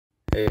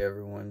Hey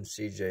everyone,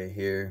 CJ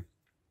here.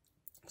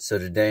 So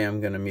today I'm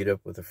going to meet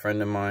up with a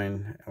friend of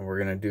mine and we're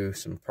going to do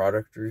some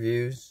product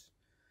reviews.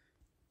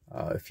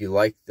 If you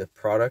like the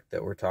product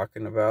that we're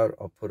talking about,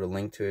 I'll put a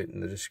link to it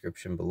in the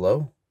description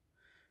below.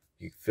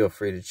 You feel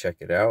free to check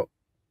it out.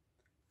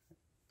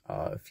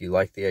 If you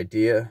like the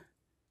idea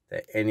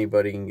that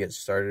anybody can get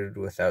started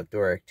with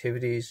outdoor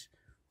activities,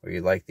 or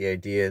you like the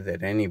idea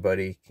that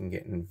anybody can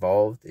get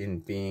involved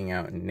in being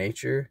out in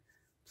nature,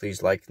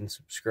 please like and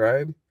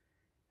subscribe.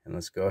 And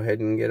let's go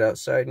ahead and get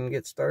outside and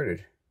get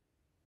started.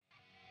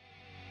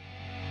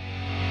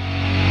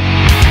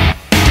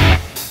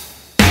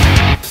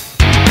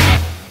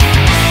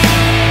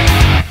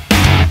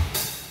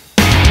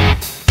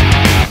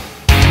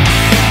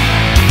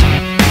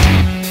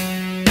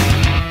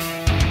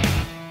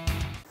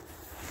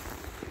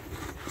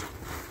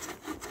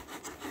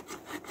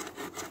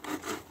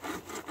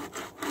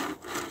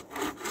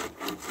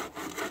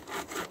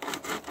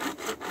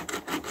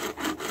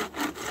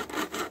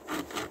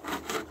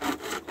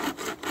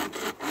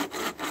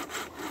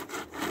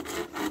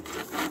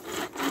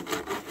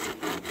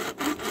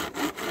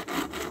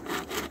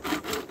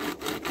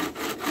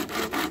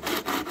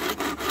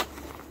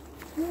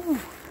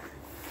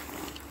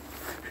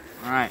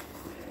 Alright,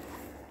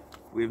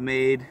 we've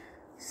made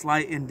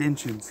slight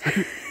indentions.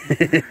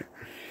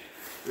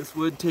 This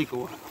would take a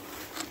while.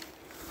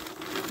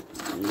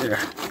 Yeah.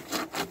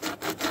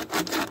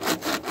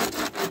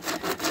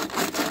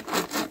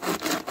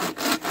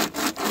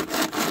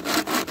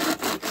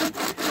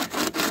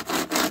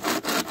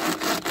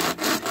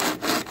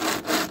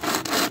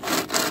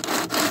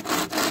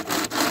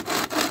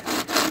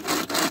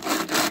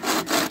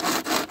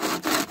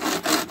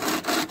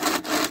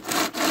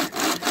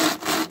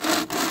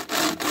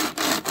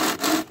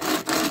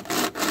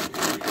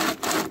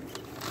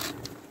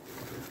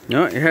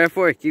 No, you're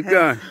halfway. Keep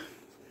going.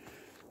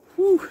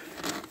 Whew.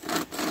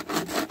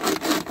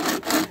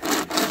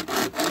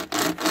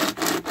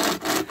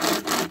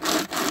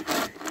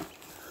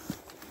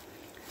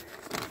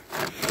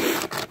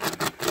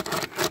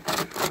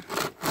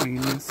 Clean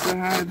this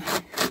side.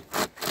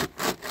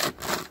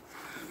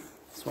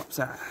 Swap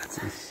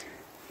sides.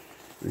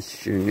 This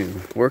is your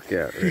new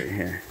workout right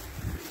here.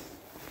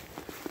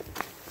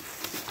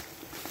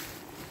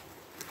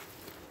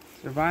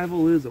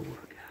 Survival is a workout.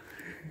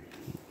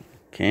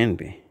 Can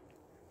be.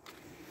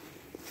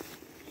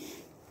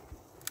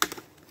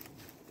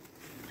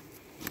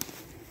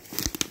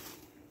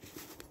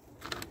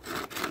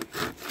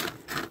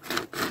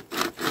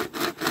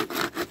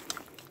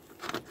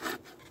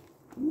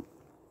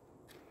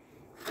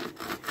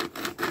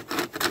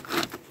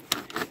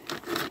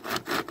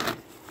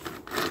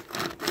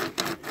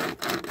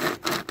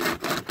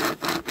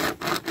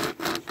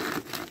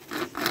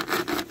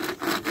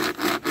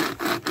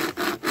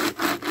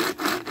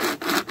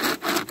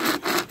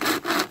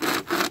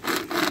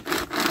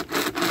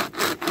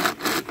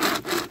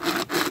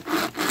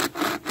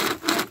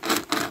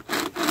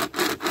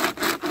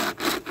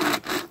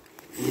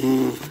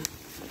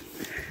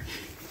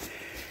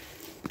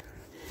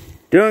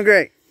 Doing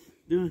great.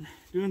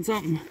 Doing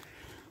something.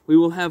 We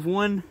will have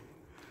one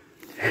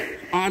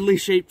oddly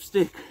shaped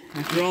stick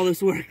after all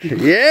this work.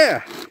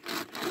 Yeah.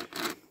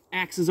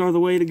 Axes are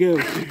the way to go.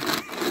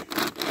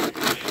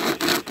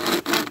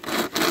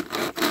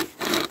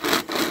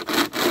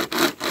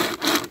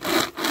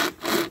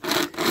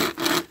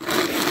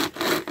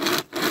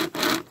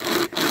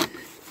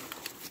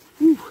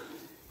 Whew.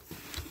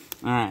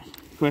 All right.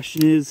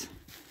 Question is,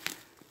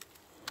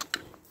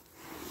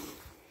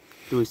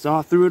 do we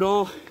saw through it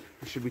all?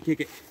 Or should we kick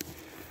it?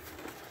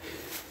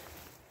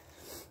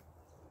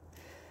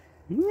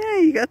 Yeah,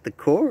 you got the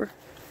core.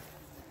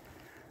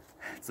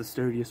 That's the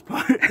sturdiest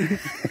part.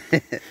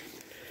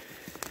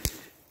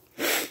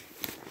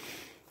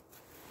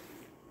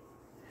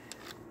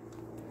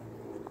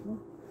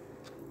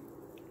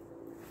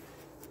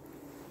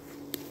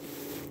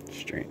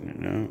 Straighten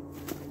it out.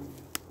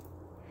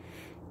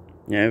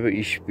 Yeah, but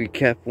you should be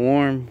kept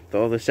warm with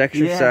all this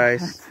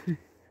exercise. Yeah.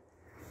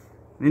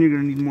 Then you're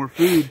gonna need more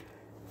food.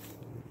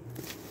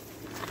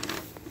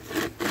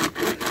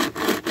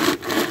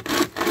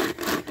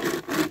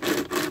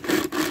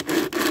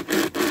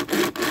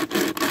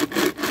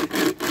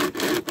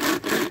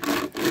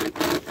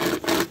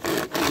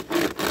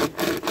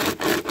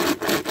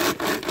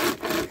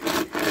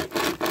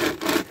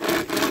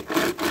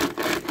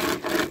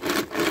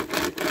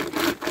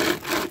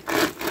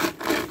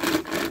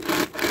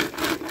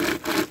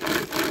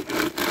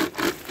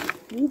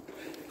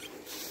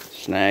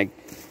 Snag.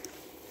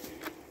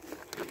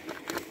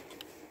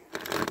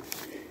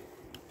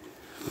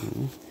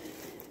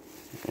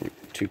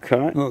 Too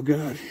caught? Oh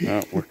god.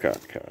 No, we're caught.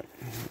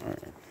 Alright.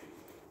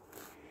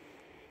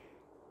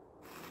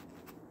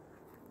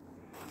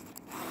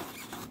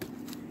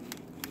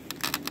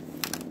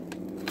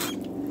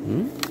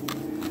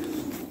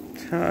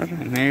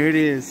 And there it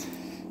is.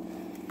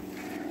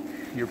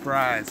 Your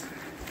prize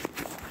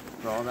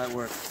for all that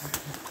work.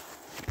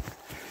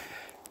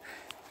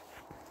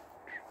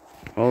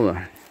 Hold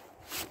on.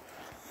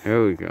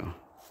 There we go.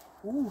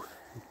 Ooh. Woo.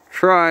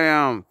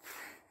 Triumph.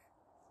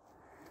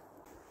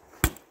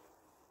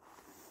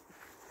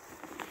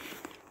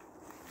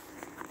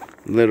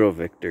 Little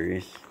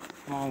victories.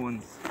 Small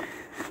ones.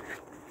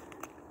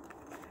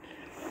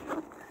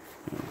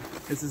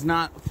 This is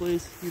not a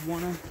place you'd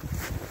want to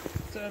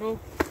settle.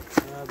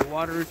 The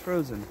water is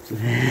frozen.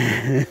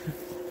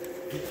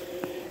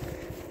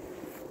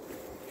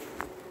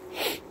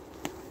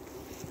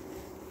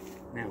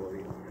 Now what are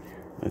you doing?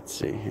 Let's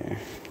see here.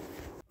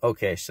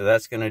 Okay, so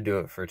that's going to do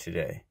it for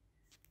today.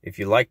 If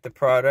you like the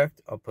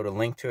product, I'll put a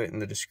link to it in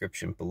the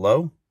description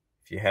below.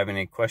 If you have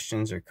any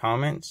questions or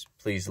comments,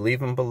 please leave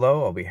them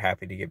below. I'll be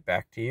happy to get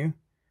back to you.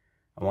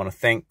 I want to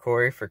thank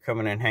Corey for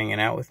coming and hanging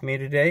out with me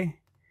today.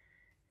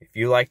 If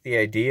you like the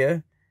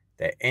idea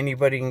that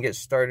anybody can get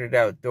started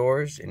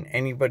outdoors and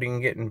anybody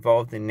can get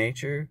involved in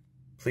nature,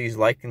 please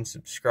like and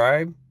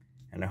subscribe,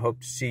 and I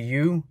hope to see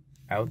you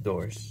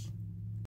outdoors.